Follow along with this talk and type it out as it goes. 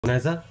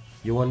Neza,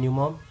 you want new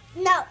mom?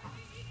 No,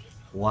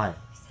 Why?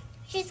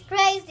 she's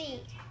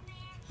crazy.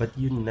 But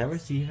you never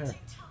see her.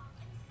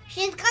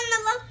 She's gonna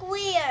look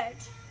weird.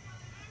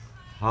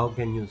 How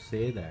can you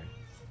say that?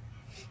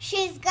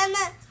 She's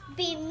gonna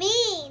be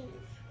mean.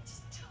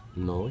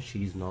 No,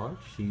 she's not.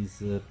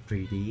 She's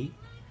pretty.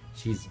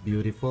 She's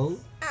beautiful.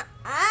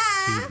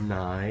 Uh-uh. She's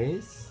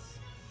nice.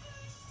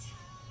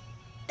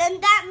 Then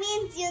that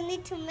means you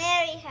need to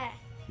marry her.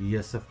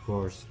 Yes, of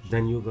course.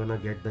 Then you're gonna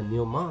get the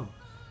new mom.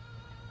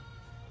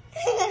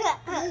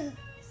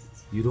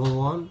 You don't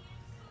want?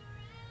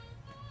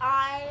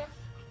 I...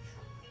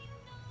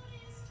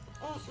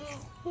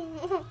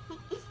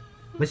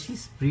 But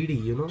she's pretty,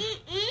 you know?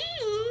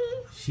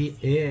 She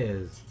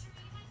is.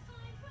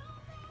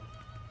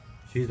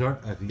 She's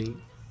not ugly.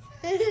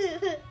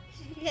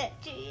 Yeah,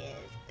 she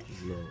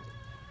is. No.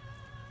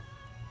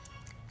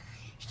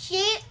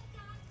 She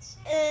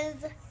is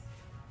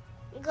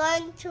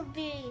going to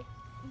be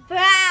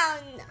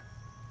brown.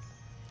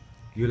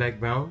 You like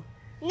brown?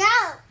 No.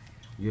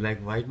 You like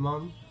white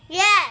mom?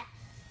 Yeah.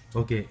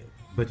 Okay,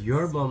 but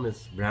your mom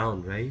is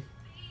brown, right?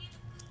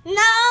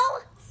 No.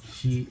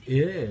 She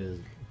is.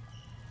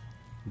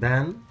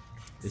 Then,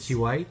 is she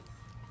white?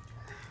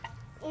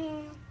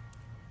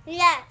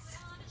 Yes.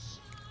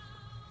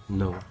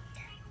 No.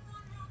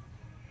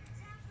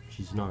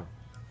 She's not.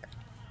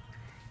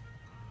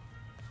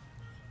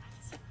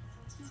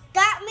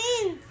 That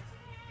means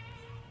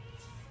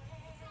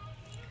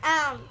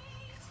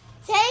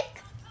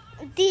take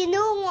the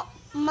new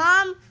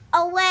mom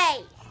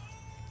away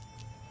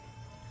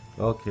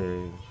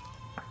Okay.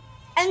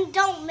 and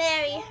don't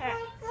marry her.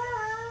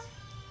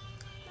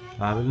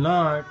 I will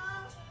not.